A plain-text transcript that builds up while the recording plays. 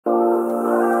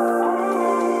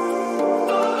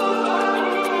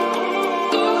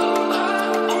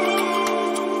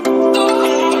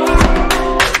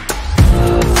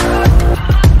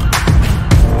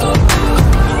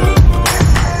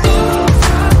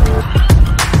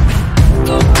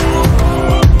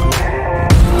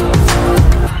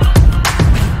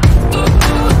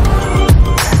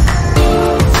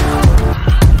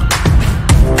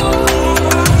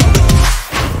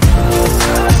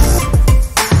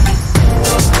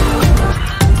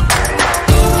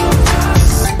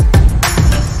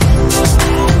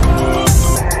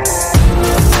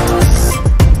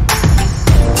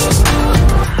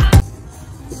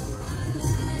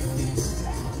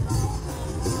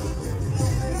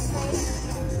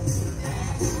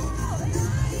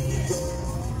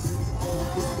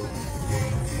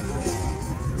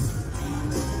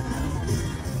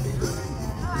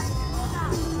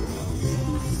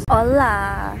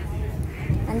Hola!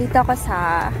 Nandito ako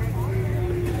sa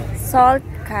SALT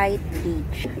KITE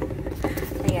BEACH.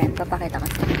 Ayan, papakita ko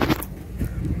sa inyo.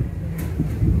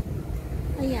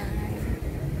 Ayan.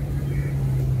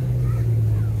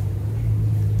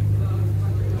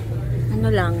 Ano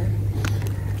lang,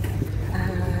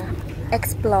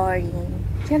 exploring.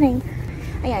 Charing.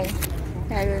 Ayan.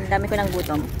 Dahil dami ko ng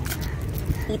gutom.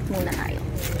 Eat muna tayo.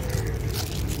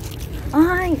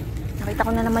 Ay! Nakita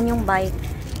ko na naman yung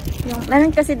bike. Meron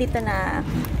kasi dito na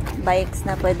bikes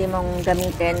na pwede mong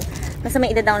gamitin. Basta may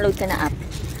ida-download ka na app.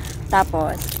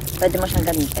 Tapos, pwede mo siyang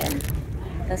gamitin.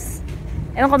 Tapos,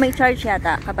 ewan ko, may charge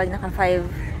yata kapag naka 5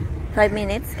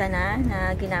 minutes ka na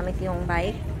ginamit yung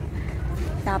bike.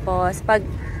 Tapos, pag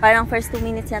parang first 2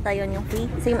 minutes yata yun yung free.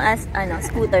 Same as,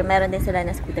 scooter. Meron din sila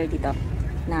na scooter dito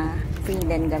na free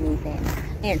din gamitin.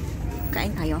 Ayan, kain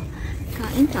tayo.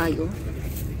 Kain tayo.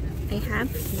 I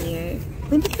have here.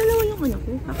 Uy, ba't dalawa yung ano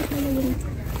ko? Bakit dalawa yung...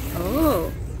 Oh!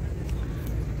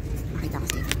 Makita ko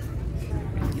sa'yo.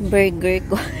 Burger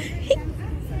ko.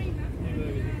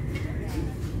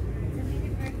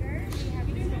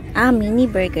 Mini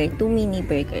burger. 2 mini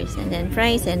burgers. And then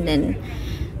fries. And then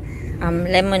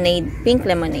lemonade. Pink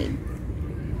lemonade.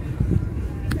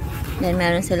 Then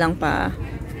meron silang pa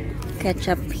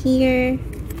ketchup here.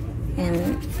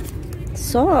 And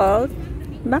salt.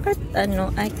 Bakit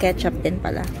ketchup din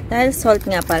pala? Dahil salt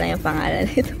nga pala yung pangalan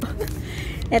nito.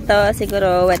 Ito,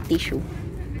 siguro wet tissue.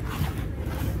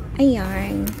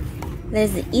 Ayan.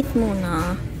 Let's eat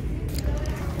muna.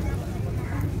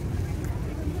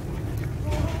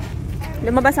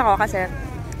 Lumabas ako kasi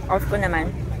off ko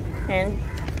naman. And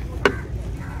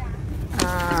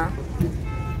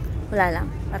wala lang.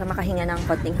 Para makahinga ng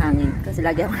konting hangin. Kasi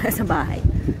lagi ako nasa bahay.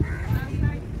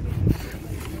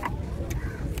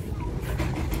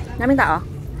 Daming tao.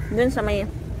 Dun sa may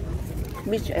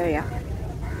beach area.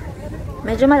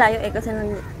 Medyo malayo kasi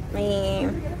may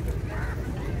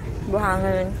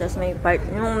buhangin. Tapos may part.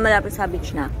 Yung malapit sa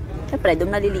beach na. Siyempre,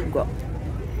 doon naliligo.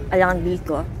 Alangan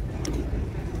dito.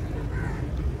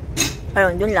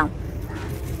 Ayun, dun lang.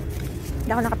 Hindi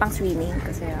ako nakapang swimming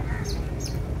kasi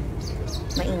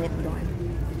mainit doon.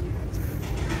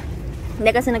 Hindi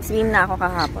kasi nag-swim na ako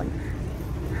kahapon.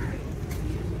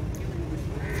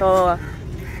 So,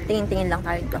 tingin-tingin lang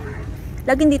tayo dito.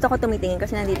 Laging dito ako tumitingin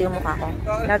kasi nandito yung mukha ko.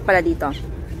 Lahat pala dito.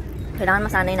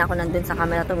 Kailangan masanay na ako nandun sa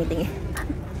camera tumitingin.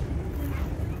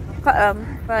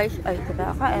 Fries. Ay,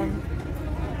 diba? Kain.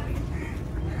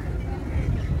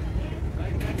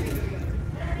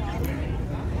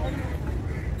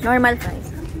 Normal fries.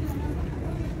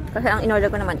 Kasi ang in-order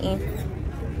ko naman is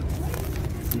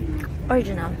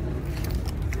original.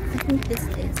 I think this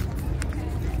is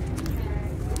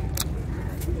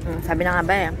sabi na nga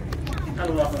ba eh.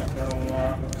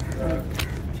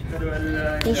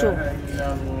 Tissue.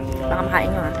 Baka makain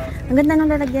nyo ha. Ang ganda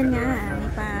ng lalagyan niya.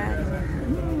 May pa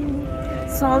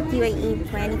SALT UAE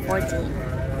 2014.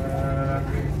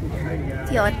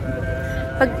 Cute.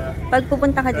 Pag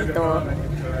pupunta ka dito,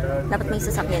 dapat may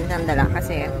sasakyan kang dala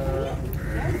kasi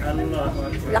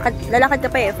lalakad ka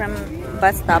pa eh from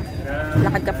bus stop.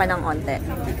 Lakad ka pa ng onte.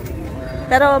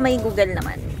 Pero may Google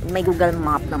naman. May Google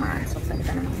Map naman. So,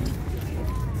 salita naman.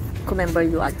 Kumember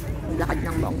luwag. Lakad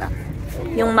ng bongga.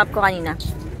 Yung map ko kanina,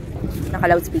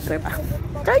 naka-loudspeaker pa.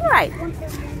 Turn right.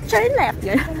 Turn left.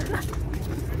 Yun.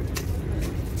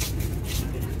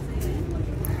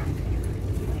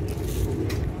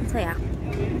 Ang saya.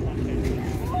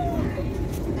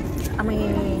 Amoy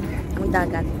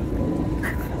dagat.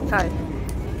 Sorry.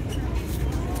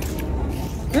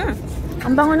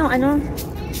 Ang bango nung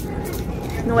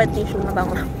no wet tissue,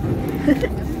 mabango.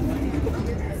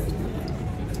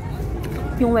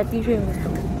 Yung wet tissue yung gusto.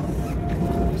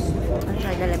 I'll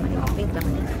try the lemon. Pink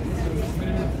lemon.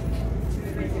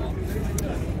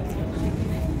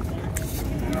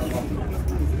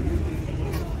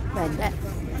 Pwede.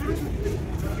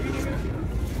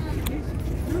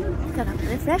 Sarap.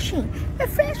 Refreshing.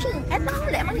 Refreshing! Ito ang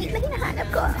lemonade na hinahanap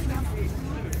ko.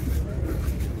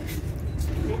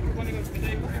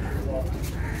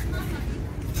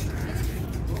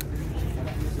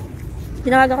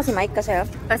 Tinawagan ko si Mike kasi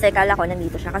kala ko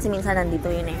nandito siya. Kasi minsan nandito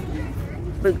yun eh.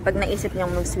 Pag naisip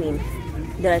niyang mag-swim,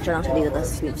 diretso lang siya dito,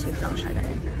 tapos swim lang siya.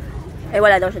 Eh,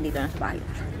 wala daw siya dito, nasa bahay.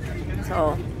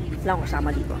 So, wala akong kasama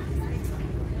dito.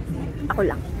 Ako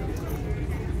lang.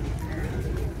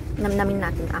 Namnamin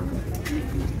natin ang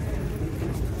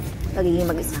pagiging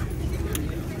mag-isa.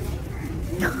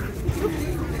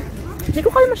 Hindi ko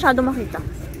kaya masyado makita.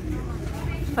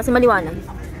 Kasi maliwanag.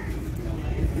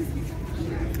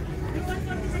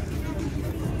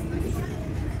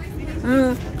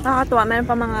 Nakakatuwa. Meron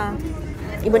pa mga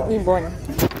Ibon-ibon.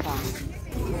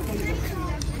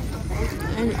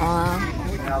 And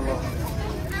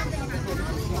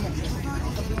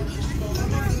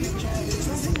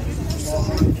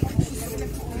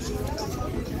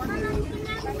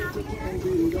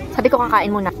sabi ko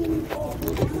kakain muna.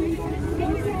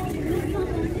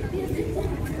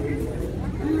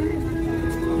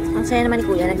 Ang saya naman ni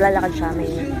Kuya, naglalakad siya,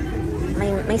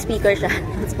 may speaker siya.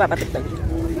 Tapos papatugtog.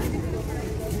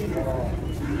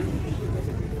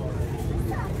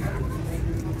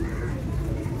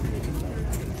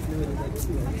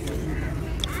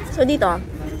 So dito,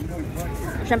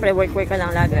 syempre work ka lang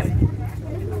lagi.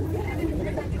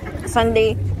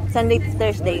 Sunday,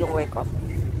 Thursday yung work ko.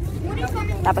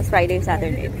 Tapos Friday,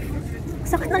 Saturday.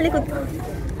 Sakit ng likod ko.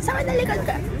 Sakit ng likod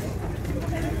ka.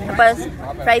 Tapos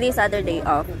Friday, Saturday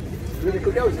off.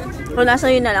 So nasa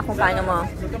yun na lang kung paano mo,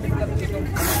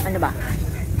 ano ba,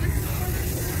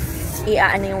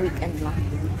 iaano yung weekend mo.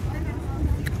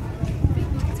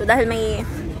 So dahil may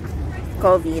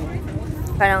COVID,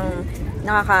 parang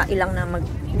nakakailang na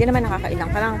hindi naman nakakailang,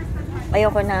 parang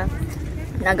ayoko na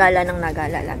nagala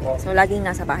lang. So laging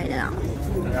nasa bahay na lang ako.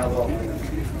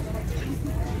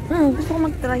 Gusto ko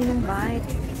mag-try ng bike.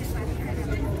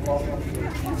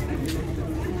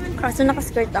 Kaso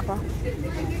naka-skirt ako.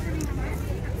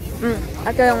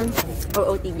 At yung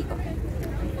OOTD ko.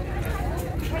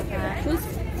 Shoes.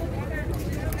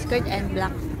 Skirt and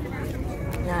black.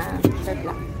 Na shirt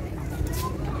black.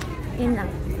 Yun lang.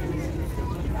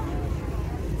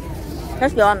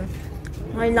 Tapos yun,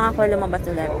 ngayon lang ako lumabas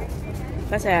ulit.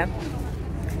 Kasi,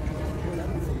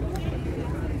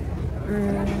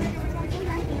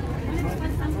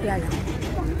 yan lang.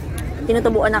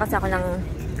 Tinutubuan na kasi ako ng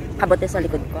kabote sa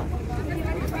likod ko.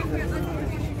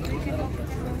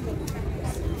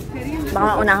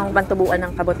 Baka unahang bantubuan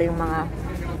ng kabote yung mga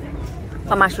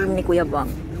pa-mushroom ni Kuya Buang.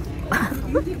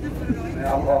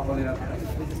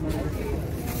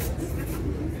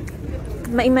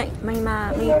 may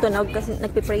tunog kasi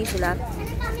nagpipray sila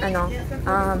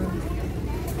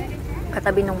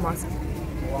katabi ng mosque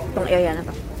itong area na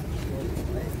to.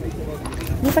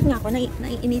 Lipat nga ako,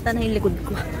 naiinitan na yung likod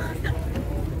ko.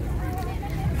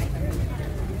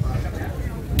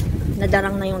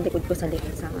 Nadarang na yung likod ko sa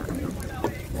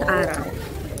araw.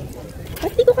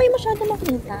 Ba't di ko kayo masyado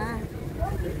makita?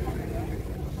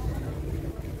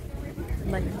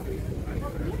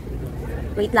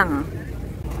 Wait lang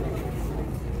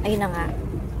ayun na nga,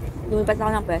 lumipat ako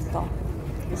ng pwesto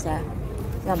kasi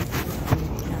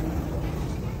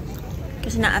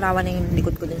naarawan na yung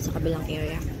likod ko dun sa kabilang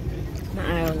area.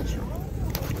 Naaraw na siya.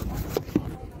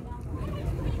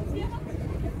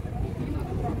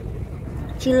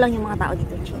 Chill lang yung mga tao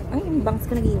dito. Chill. Ay, yung bangs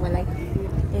ko naghiwalay.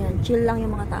 Ayan, chill lang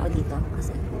yung mga tao dito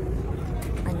kasi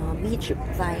beach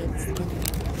vibes.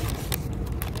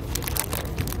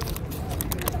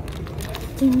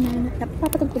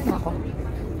 Papatugtog na ako.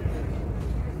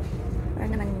 Para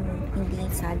naman hindi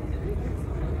sad.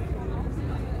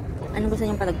 Anong gusto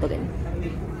niyong patugtugin?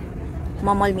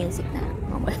 Momol music na.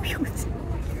 Momol music.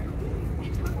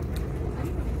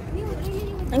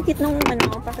 Ang cute nung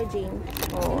packaging.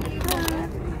 Oh.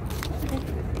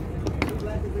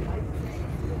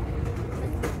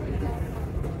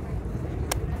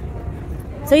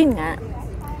 So yun nga.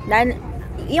 Dahil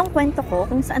yung kwento ko,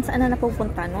 kung saan na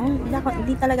napupunta, no?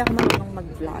 Hindi talaga ako marunong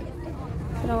mag-vlog.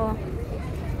 Pero,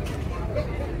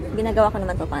 ginagawa ko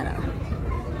naman to para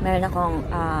meron akong,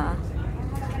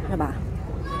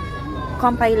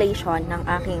 compilation ng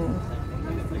aking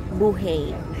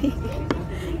buhay.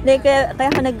 Kaya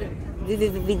ako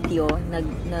nag-video,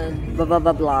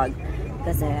 nag-vlog.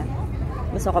 Kasi,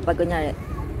 gusto ko pag kunyari,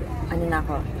 na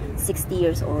ako, 60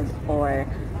 years old or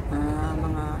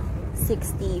mga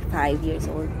 65 years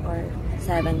old or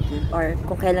 70 or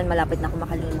kung kailan malapit na ako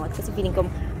makalimot kasi feeling ko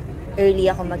early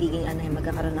ako magiging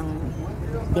magkakaroon ng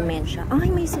dementia. Ay,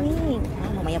 may swing!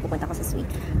 Mamaya pupunta ako sa swing.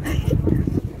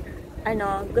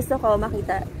 Gusto ko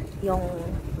makita yung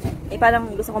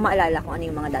parang gusto ko maalala kung ano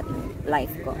yung mga dating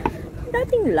life ko.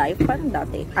 Dating life? Parang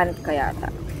dati. Ano kaya ata?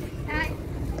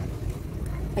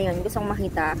 Ayun, gusto ko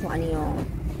makita kung ano yung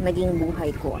naging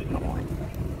buhay ko noon.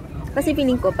 Kasi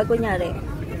feeling ko, pag kunyari,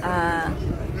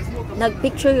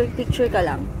 nag-picture ka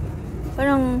lang,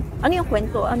 parang, ano yung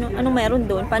kwento? Ano meron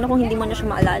doon? Paano kung hindi mo na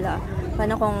siya maalala?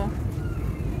 Paano kung,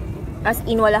 as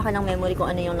in, wala ka ng memory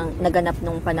kung ano yung naganap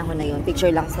nung panahon na yun?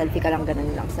 Picture lang, selfie ka lang, ganun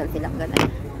lang, selfie lang, ganun.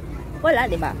 Wala,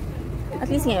 diba?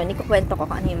 At least ngayon, ikukwento ko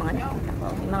kung ano yung mga nakita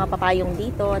ko. May mga papayong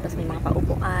dito, tapos may mga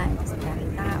paupuan, tapos may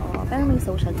daming tao, pero may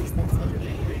social distancing.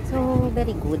 So,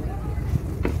 very good.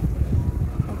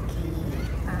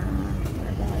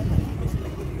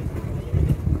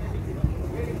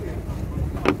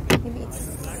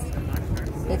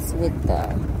 it's with the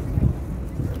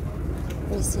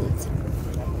receipt.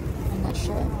 I'm not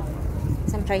sure.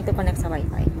 So I'm trying to connect sa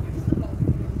Wi-Fi.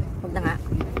 Huwag na nga.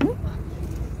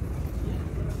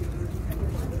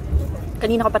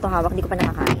 Kanina ko pa ito hawak, hindi ko pa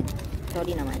nakakain.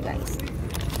 Sorry naman, guys.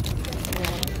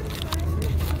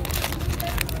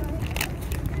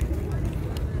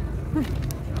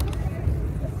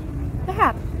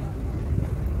 Sarap.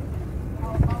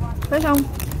 Pero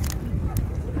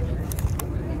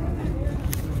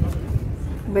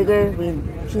burger with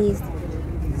cheese.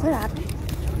 Sarap.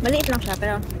 Maliit lang siya,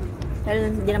 pero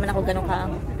dahil hindi naman ako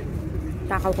ganun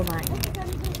takaw kumain.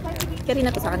 Kaya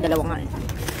na to sa akin, dalawang nga.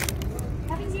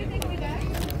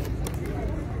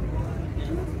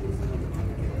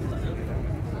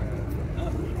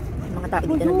 Mga tao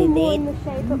dito nagdi-date.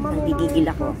 Nagigigil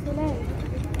ako.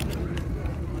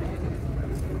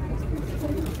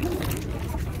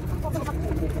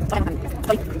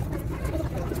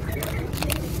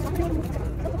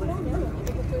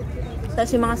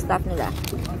 Tapos yung mga staff nila,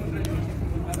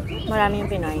 marami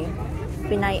yung Pinay.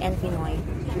 Pinay and Pinoy.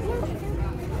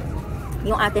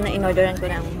 Yung ate na in-orderan ko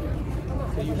ng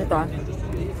ito,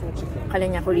 kala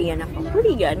niya Korean ako.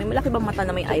 Korean? May malaki bang mata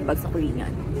na may eye bag sa Korean?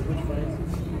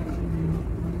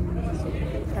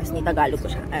 Tapos ni Tagalog ko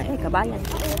siya. Kabayan.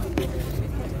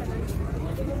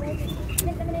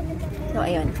 So,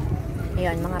 ayun.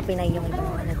 Ayun, mga Pinay yung ibang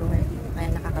mga nag-work. Kaya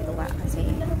nakakatuwa kasi,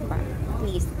 at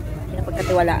least,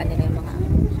 pinapagkatiwalaan nila yung mga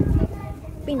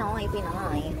Pinoy.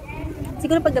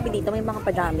 Siguro pag gabi dito, may mga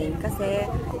padaming kasi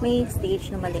may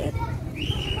stage na maliit.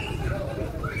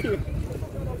 Cute.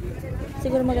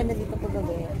 Siguro maganda dito pag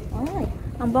gabi. Ay,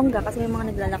 ang bongga kasi may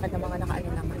mga naglalakad na mga nakaano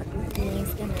na mga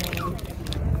tunis, ganun.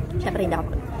 Siyempre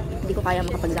hindi ko kaya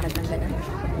makapaglakad ng ganun.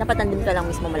 Dapat nandun ka lang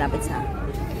mismo malapit sa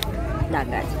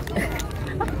dagat.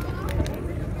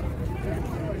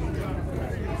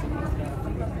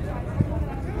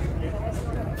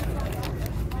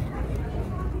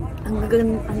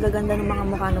 Ang gaganda ng mga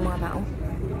mukha ng mga tao.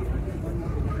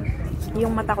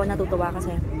 Yung mata ko natutuwa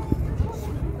kasi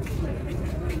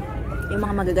yung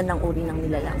mga magagandang uri ng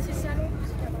nilalang.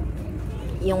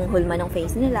 Yung hulma ng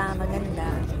face nila, maganda.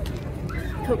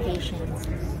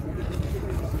 Caucasians.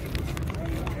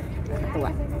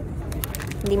 Natutuwa.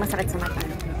 Hindi masakit sa mata.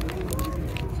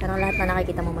 Pero lahat na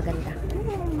nakikita mo maganda.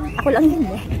 Ako lang yun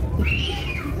eh.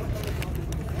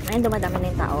 Ayun, dumadami na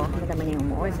yung tao. Dumadami na yung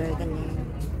order, ganyan.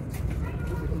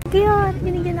 Kaya,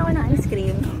 binigyan ako ng ice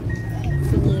cream.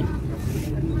 Sige.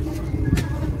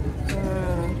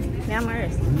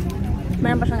 Yammers.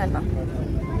 Meron pa siyang ganito.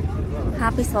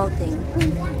 Happy salting.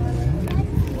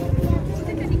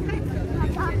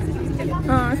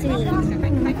 Sige.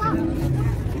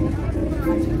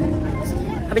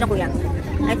 Sabi ng kuya,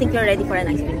 I think you're ready for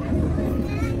an ice cream.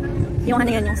 Yung ano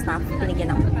yun, yung staff,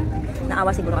 binigyan ako.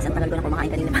 Naawa siguro kasi ang tagal ko na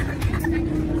kumakain kanina pa.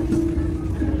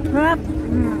 Harap!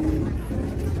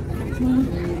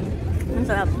 Ang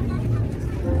sarap.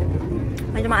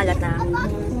 Medyo maalat na.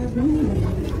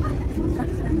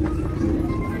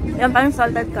 Yan, parang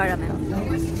salted caramel.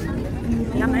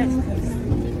 Yummy.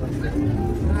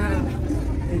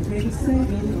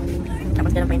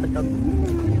 Tapos ganun pa yung tugtog.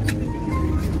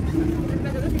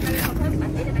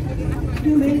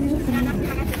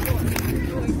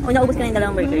 Naubos ka na yung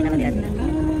dalawang burger na maliit na.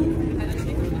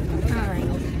 Ay.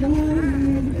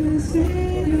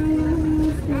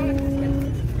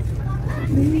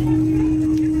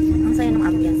 Ang saya ng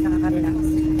ambience, nakaka-relax.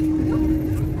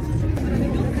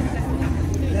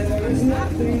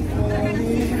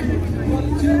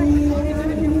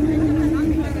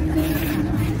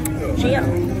 Chill.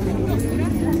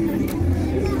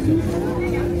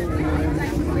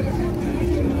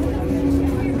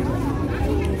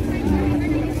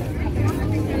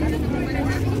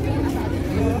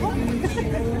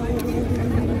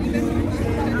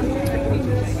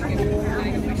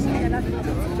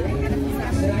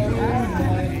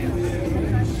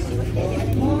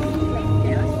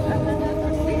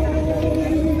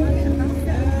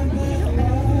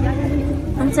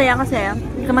 Saya kasi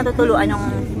hindi ka matutuluan ng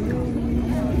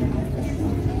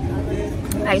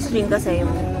ice cream kasi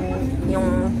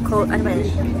yung ano ba yun?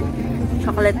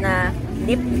 Chocolate na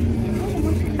dip,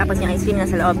 tapos yung ice cream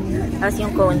nasa loob, tapos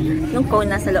yung cone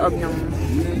nasa loob ng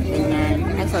ganyan.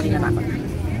 Ay, sorry na ako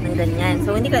ng ganyan.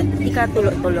 So hindi ka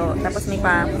tulo-tulo, tapos may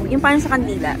pa yung parang sa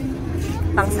kandila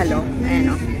pang salo.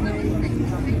 Ayan o,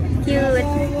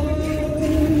 cute.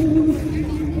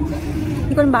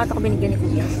 Hindi ko lang bakit ako binigyan ni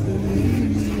kuya.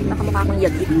 Nakamukha akong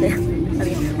yagit na.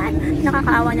 Sabi niya,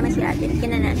 nakakaawa naman si ate.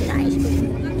 Kina natin ang ice cream.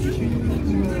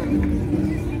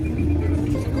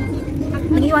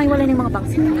 Nag-iwan-wala ng mga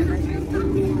bangs.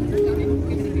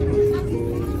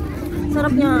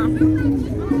 Sarap niya.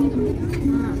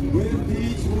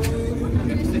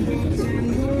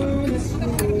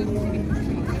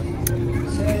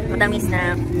 Matamis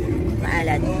na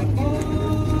maalat.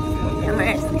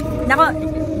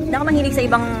 Hindi ako mahilig sa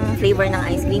ibang flavor ng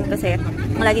ice cream kasi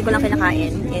ang lagi ko lang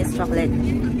kinakain is chocolate.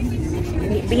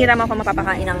 Bihira mo ako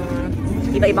mapapakain ng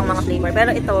iba-ibang mga flavor. Pero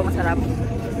ito, masarap.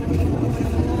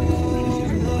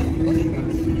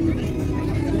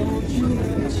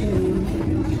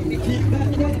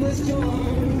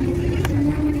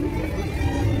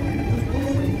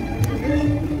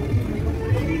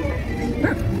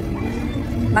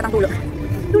 Batang tulo.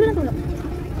 Tulo ng tulo.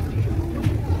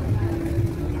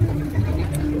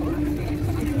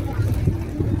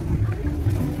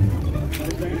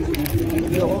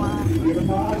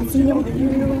 See you with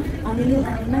you, only you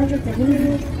have magic to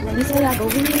you. Let me say I go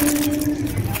with you.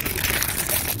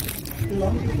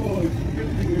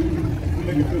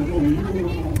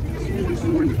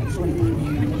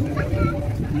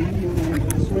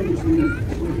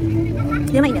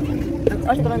 Hindi na mainit.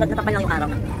 O, siguro natapan lang yung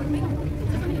araw.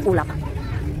 Ulap.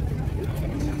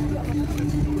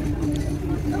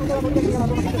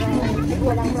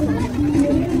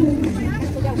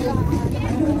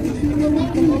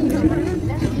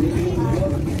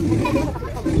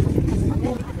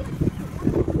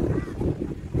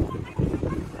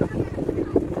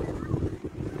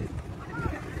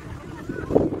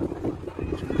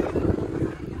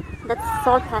 That's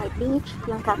SALT KITE Beach,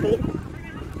 yung cafe.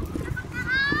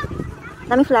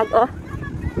 Daming flag, oh.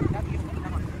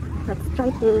 Let's try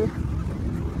to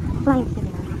climb.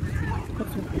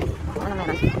 Let's see. Ano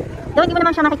meron? Though hindi mo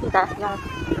naman siya makikita. Yung,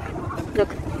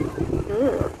 look.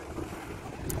 Ooh.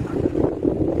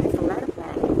 There's a lot of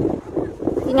flag.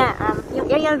 Kasi nga, yung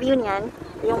aerial view niyan,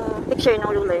 yung picture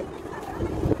ng ruler.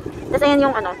 Tapos ayan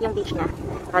yung, yung beach niya.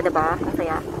 O, diba? Ang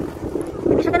saya.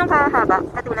 Hindi siya ganun kahaba,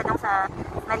 katulad ng sa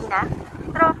Marina.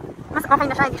 Pero, mas okay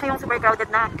na siya. Hindi siya yung super crowded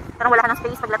na. Parang wala ka ng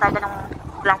space paglatagan ng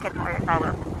blanket mo or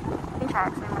towel. Yun siya.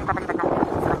 So, yung ipapalitan natin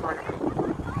sa bola.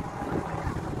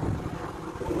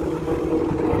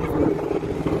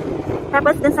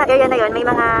 Tapos, dun sa area na yun, may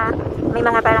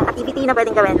mga parang activity na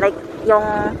pwedeng gawin. Like, yung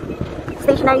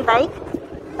stationary bike.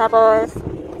 Tapos,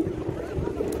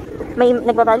 may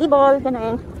nagba-volleyball,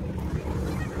 ganun.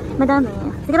 Madami.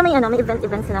 Siguro may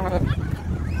events na ngayon.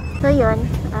 So, yun.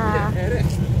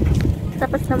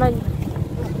 Tapos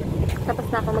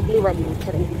na ako magliwad.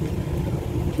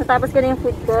 Natapos ko na yung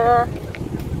food ko.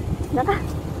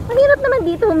 Ang hirap naman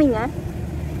dito huminga.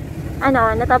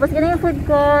 Natapos ko na yung food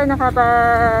ko.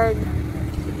 Nakapag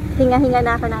hinga-hinga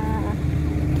na ako ng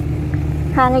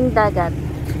hanging dagat.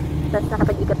 Tapos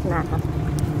nakapag-ikot na ako.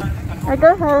 I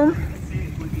go home.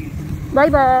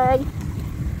 Bye-bye.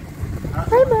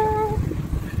 Bye-bye.